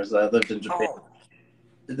 14 years. I lived in Japan.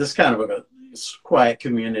 This is kind of a quiet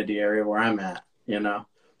community area where I'm at,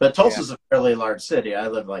 But Tulsa's a fairly large city. I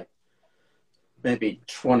live like maybe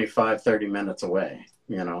 25, 30 minutes away,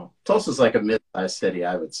 Tulsa's like a mid-sized city,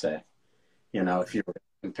 I would say, if you were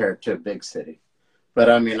compared to a big city. But,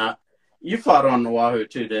 I mean, you fought on Oahu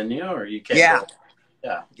too, didn't you? Or you came? Yeah.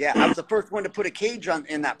 Yeah, I was the first one to put a cage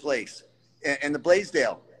in that place, in the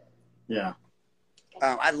Blaisdell. Yeah.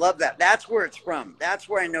 I love that. That's where it's from. That's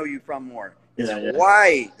where I know you from more. It's yeah.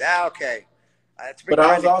 Hawaii. Okay. But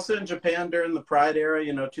I was also in Japan during the Pride era,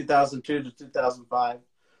 2002 to 2005,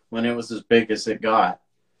 when it was as big as it got.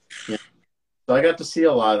 So I got to see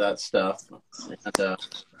a lot of that stuff. And,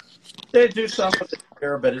 they do some of it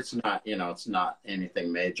here, but it's not, it's not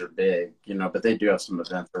anything major big, but they do have some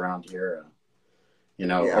events around here.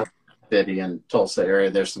 City and Tulsa area,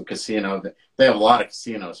 there's some casino. They have a lot of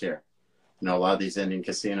casinos here. A lot of these Indian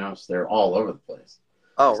casinos, they're all over the place.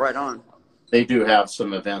 Oh, right on. They do have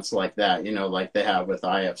some events like that, like they have with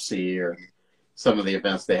IFC or some of the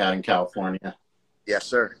events they had in California. Yes,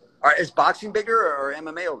 sir. All right, is boxing bigger or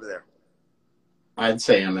MMA over there? I'd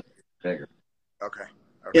say MMA is bigger. Okay.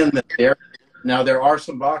 In the area. Now, there are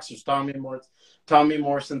some boxers. Tommy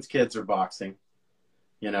Morrison's kids are boxing.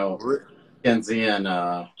 Kenzie and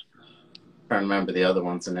trying to remember the other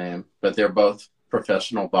one's name, but they're both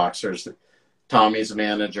professional boxers. Tommy's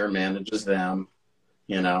manager manages them,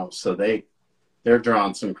 so they're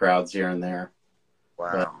drawing some crowds here and there.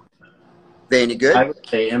 Wow. They any good? I would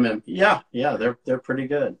say MMA. Yeah, they're pretty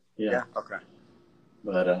good. Yeah. Okay.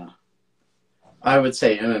 But I would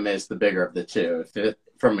say MMA is the bigger of the two.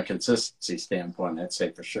 From a consistency standpoint, I'd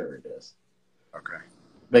say for sure it is. Okay.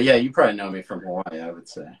 But yeah, you probably know me from Hawaii, I would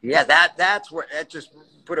say. Yeah, that's where that just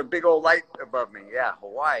put a big old light above me. Yeah,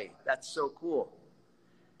 Hawaii. That's so cool.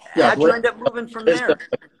 Yeah, how'd you end up moving from there? It's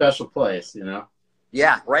a special place,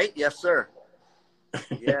 Yeah, right? Yes, sir.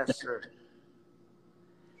 Yes, sir.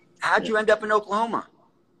 How'd you end up in Oklahoma?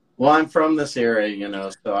 Well, I'm from this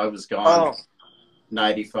area, so I was gone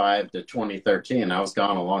 95 to 2013. I was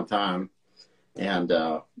gone a long time. And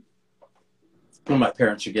my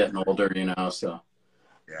parents are getting older, so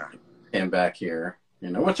came back here,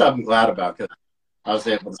 which I'm glad about because I was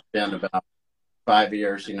able to spend about 5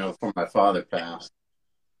 years, before my father passed.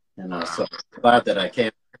 So glad that I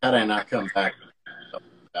came. Had I not come back, I felt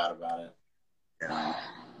bad about it. Um,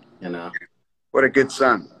 you know. What a good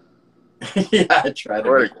son. Yeah, I try to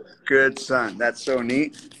What be. a good son. That's so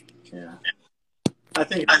neat. Yeah, I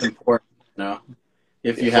think it's important.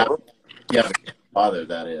 If you Yeah. have a good father,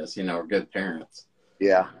 that is, or good parents.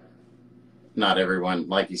 Yeah. Not everyone,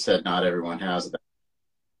 like you said, not everyone has that.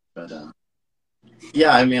 But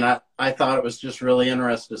yeah, I mean, I thought it was just really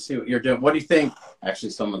interesting to see what you're doing. What do you think?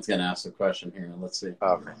 Actually, someone's going to ask a question here. Let's see.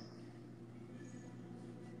 Okay.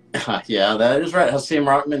 Yeah, that is right. Hasim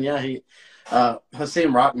Rockman. Yeah,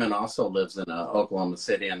 Hasim Rockman also lives in Oklahoma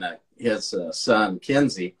City, and his son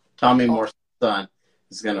Kinsey, Tommy Moore's son,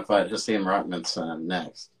 is going to fight Hasim Rockman's son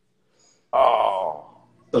next. Oh.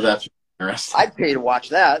 So that's interesting. I'd pay to watch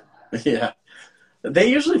that. Yeah, they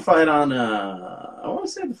usually fight on. I want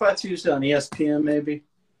to say the fight's usually on ESPN, maybe.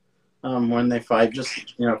 When they fight,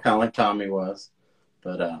 just kind of like Tommy was,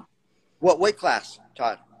 but What weight class,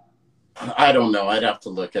 Todd? I don't know. I'd have to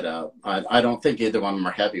look it up. I don't think either one of them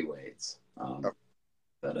are heavyweights. But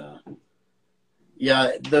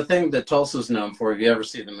yeah, the thing that Tulsa's known for, if you ever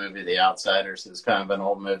see the movie The Outsiders, it's kind of an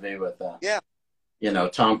old movie with,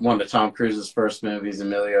 one of Tom Cruise's first movies.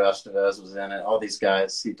 Emilio Estevez was in it. All these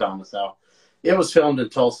guys, C. Thomas Howell. It was filmed in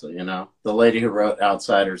Tulsa, The lady who wrote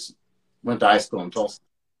Outsiders went to high school in Tulsa.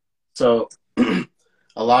 So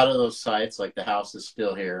a lot of those sites, like the house is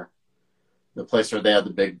still here. The place where they had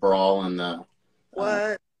the big brawl and the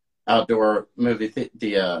outdoor movie,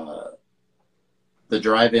 the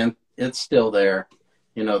drive-in, it's still there.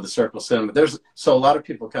 The Circle Cinema. So a lot of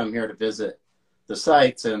people come here to visit the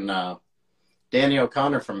sites, and Danny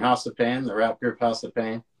O'Connor from House of Pain, the rap group House of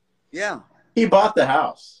Pain. Yeah. He bought the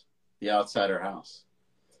house, the Outsider house.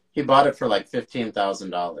 He bought it for like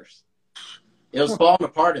 $15,000. It was falling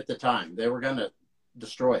apart at the time. They were going to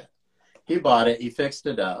destroy it. He bought it. He fixed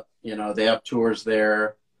it up. They have tours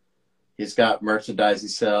there. He's got merchandise he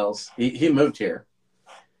sells. He moved here.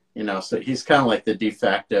 So he's kind of like the de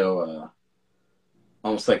facto,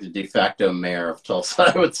 almost like the de facto mayor of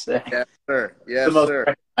Tulsa, I would say. Yes, sir. Yes, the most sir.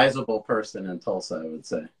 recognizable person in Tulsa, I would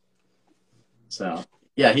say. So,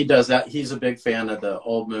 yeah, he does that. He's a big fan of the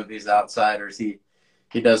old movies, Outsiders. He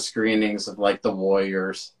does screenings of like The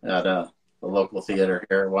Warriors at the local theater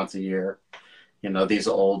here once a year. These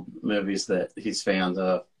old movies that he's fans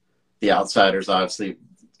of. The Outsiders, obviously,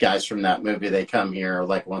 guys from that movie, they come here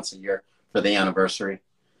like once a year for the anniversary.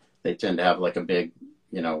 They tend to have like a big,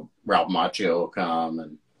 Ralph Macchio will come,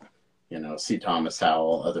 and, C. Thomas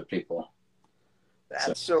Howell, other people.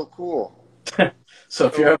 That's so cool. So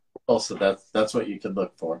if you're ever in Tulsa, that's what you could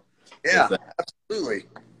look for. Yeah, absolutely.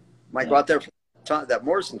 Might go out there for that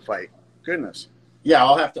Morrison fight. Goodness. Yeah,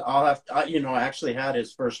 I'll have to. I actually had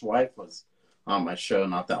his first wife was on my show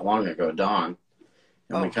not that long ago, Dawn,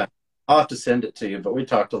 and I'll have to send it to you. But we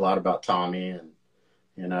talked a lot about Tommy, and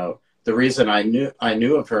the reason I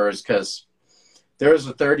knew of her is because there was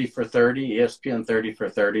a 30 for 30, ESPN 30 for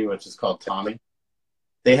 30, which is called Tommy.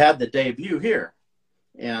 They had the debut here,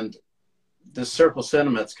 and the Circle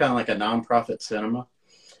Cinema, it's kind of like a nonprofit cinema,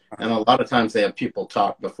 and a lot of times they have people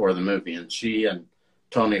talk before the movie, and she and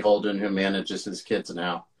Tony Holden, who manages his kids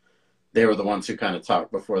now, they were the ones who kind of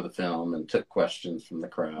talked before the film and took questions from the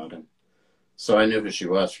crowd. And so I knew who she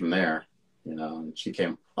was from there, and she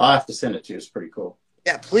came. I'll have to send it to you. It's pretty cool.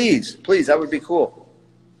 Yeah, please. That would be cool.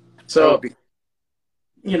 So,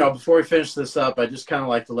 before we finish this up, I just kind of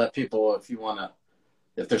like to let people,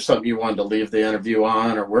 if there's something you wanted to leave the interview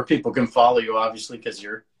on, or where people can follow you, obviously, because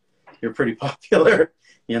you're pretty popular,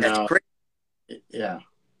 That's great. Yeah.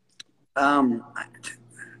 I'd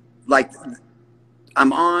like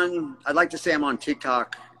to say I'm on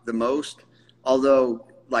TikTok the most, although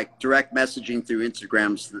like direct messaging through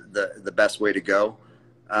Instagram's the best way to go.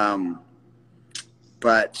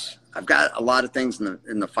 But I've got a lot of things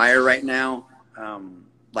in the fire right now.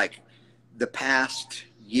 Like the past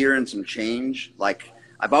year and some change, like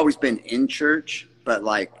I've always been in church, but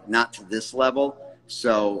like not to this level.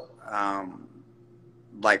 So,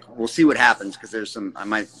 like we'll see what happens. Cause there's I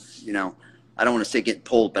might, I don't want to say get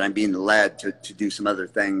pulled, but I'm being led to do some other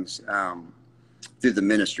things, through the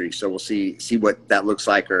ministry. So we'll see what that looks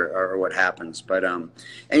like or what happens. But,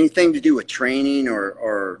 anything to do with training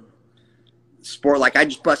or sport, like I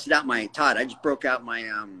just busted out Todd, I just broke out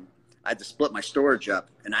I had to split my storage up,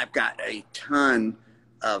 and I've got a ton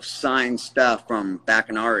of signed stuff from back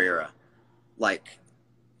in our era. Like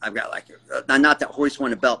I've got not that Hoist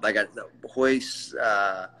won a belt, but I got the Hoist,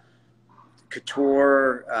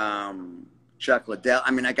 Couture, Chuck Liddell.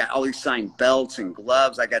 I mean, I got all these signed belts and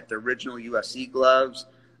gloves. I got the original UFC gloves.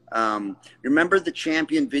 Remember the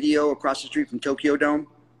champion video across the street from Tokyo Dome?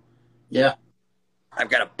 Yeah. I've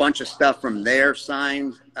got a bunch of stuff from there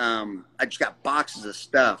signed. I just got boxes of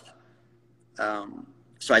stuff.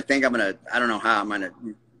 So I think I don't know how I'm going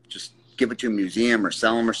to just give it to a museum or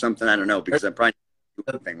sell them or something. I don't know, because I'm probably not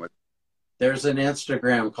doing anything with it. There's an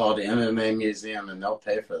Instagram called MMA Museum, and they'll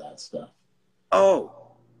pay for that stuff. Oh,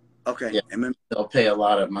 okay. Yeah, they'll pay a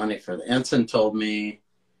lot of money for it. Ensign told me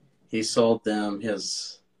he sold them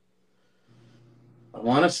I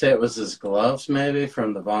want to say it was his gloves, maybe,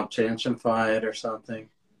 from the Von Chanchin fight or something.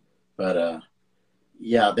 But,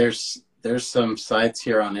 yeah, there's some sites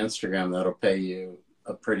here on Instagram that'll pay you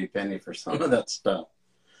a pretty penny for some of that stuff.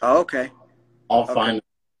 Oh, okay. I'll find it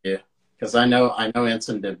for you, because I know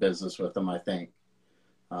Ensign did business with them, I think.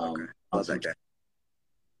 Okay. How's that guy?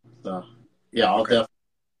 So, yeah, I'll definitely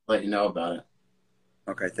let you know about it.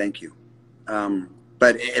 Okay, thank you.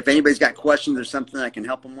 But if anybody's got questions or something I can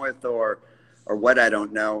help them with, or what, I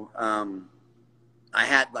don't know. I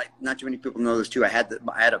had, like, not too many people know this too. I had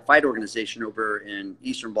a fight organization over in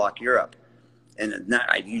Eastern Bloc Europe, and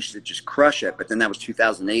I used to just crush it. But then that was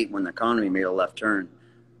 2008 when the economy made a left turn.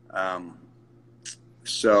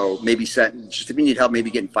 So maybe just if you need help, maybe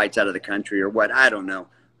getting fights out of the country or what, I don't know.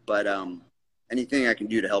 But anything I can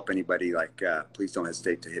do to help anybody, like, please don't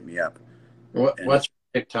hesitate to hit me up. What's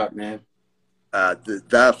your TikTok name?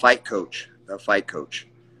 The Fight Coach. The Fight Coach.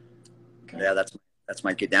 Okay. Yeah, that's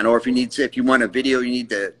my get down. Or if you want a video, you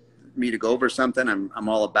need me to go over something, I'm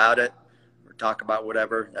all about it, or talk about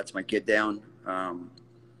whatever. That's my get down.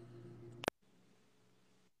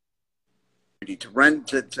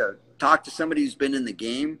 To talk to somebody who's been in the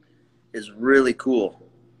game is really cool.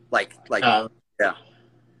 Yeah.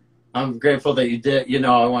 I'm grateful that you did.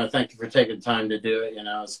 I want to thank you for taking time to do it.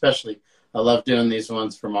 Especially I love doing these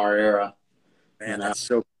ones from our era. Man, that's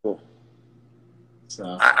so cool.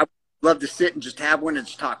 So I love to sit and just have one and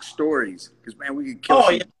just talk stories, because, man, we could kill. Oh,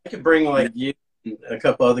 yeah, I could bring like you and a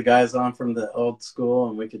couple other guys on from the old school,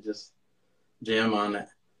 and we could just jam on it.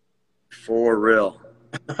 For real.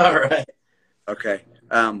 All right. Okay.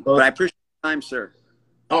 But I appreciate your time, sir.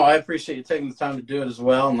 Oh, I appreciate you taking the time to do it as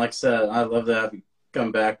well. And like I said, I'd love to have you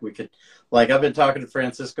come back. We could, like, I've been talking to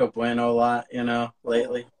Francisco Bueno a lot,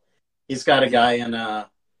 lately. He's got a guy in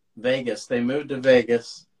Vegas. They moved to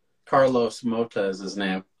Vegas. Carlos Mota is his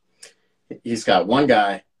name. He's got one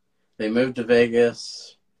guy. They moved to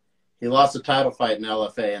Vegas. He lost a title fight in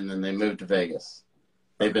LFA, and then they moved to Vegas.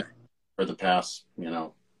 They've been for the past,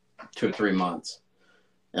 2 or 3 months.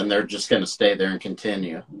 And they're just going to stay there and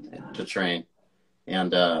continue to train.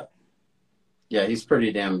 And, yeah, he's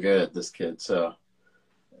pretty damn good, this kid. So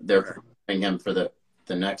they're preparing him for the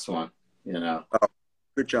next one, Oh,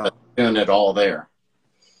 good job. Doing it all there.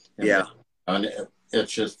 And yeah. And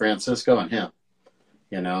it's just Francisco and him,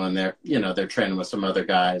 and they're training with some other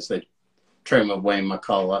guys. They train with Wayne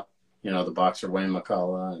McCullough, the boxer Wayne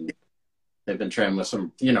McCullough. And they've been training with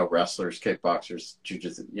some, wrestlers, kickboxers,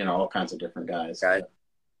 jiu-jitsu, all kinds of different guys. Okay.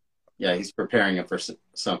 Yeah, he's preparing him for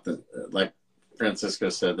something. Like Francisco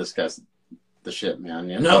said, this guy's the shit, man.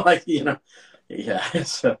 Yeah.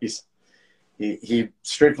 So he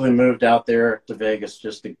strictly moved out there to Vegas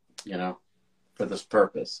just to, for this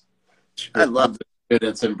purpose. I love the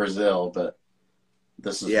students in Brazil, but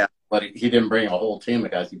this is but he didn't bring a whole team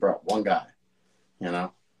of guys. He brought one guy.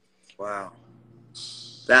 Wow,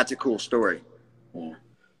 that's a cool story. Yeah.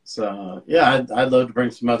 So yeah, I'd love to bring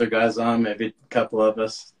some other guys on. Maybe a couple of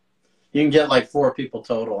us. You can get like 4 people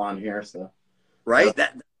total on here. So, right?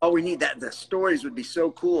 That all we need. That the stories would be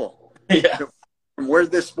so cool. Yeah. From where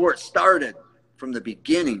this sport started, from the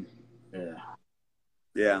beginning. Yeah.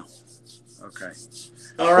 Yeah. Okay.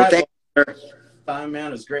 All right. Well, thank you, time, man.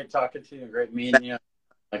 It was great talking to you. Great meeting you.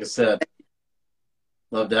 Like I said,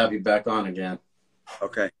 love to have you back on again.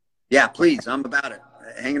 Okay. Yeah, please. I'm about it.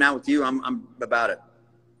 Hanging out with you. I'm about it.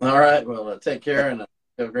 All right. Well, take care and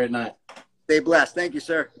have a great night. Stay blessed. Thank you,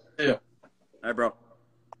 sir. Yeah. All right, bro.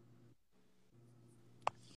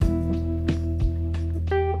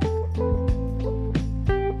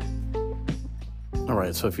 All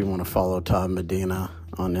right, so if you want to follow Todd Medina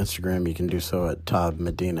on Instagram, you can do so at Todd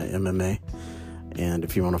Medina MMA. And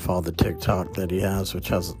if you want to follow the TikTok that he has, which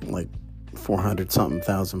has like 400-something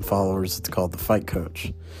thousand followers, it's called The Fight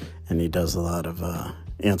Coach. And he does a lot of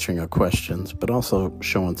answering of questions, but also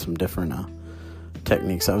showing some different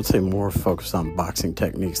techniques. I would say more focused on boxing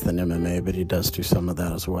techniques than MMA, but he does do some of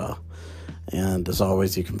that as well. And as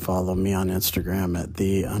always, you can follow me on Instagram at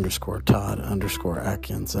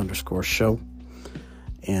 _Todd_Atkins_show.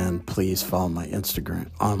 And please follow my Instagram,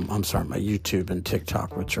 my YouTube and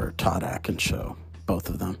TikTok, which are Todd Atkins Show, both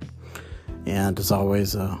of them. And as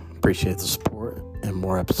always, appreciate the support and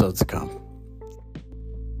more episodes to come.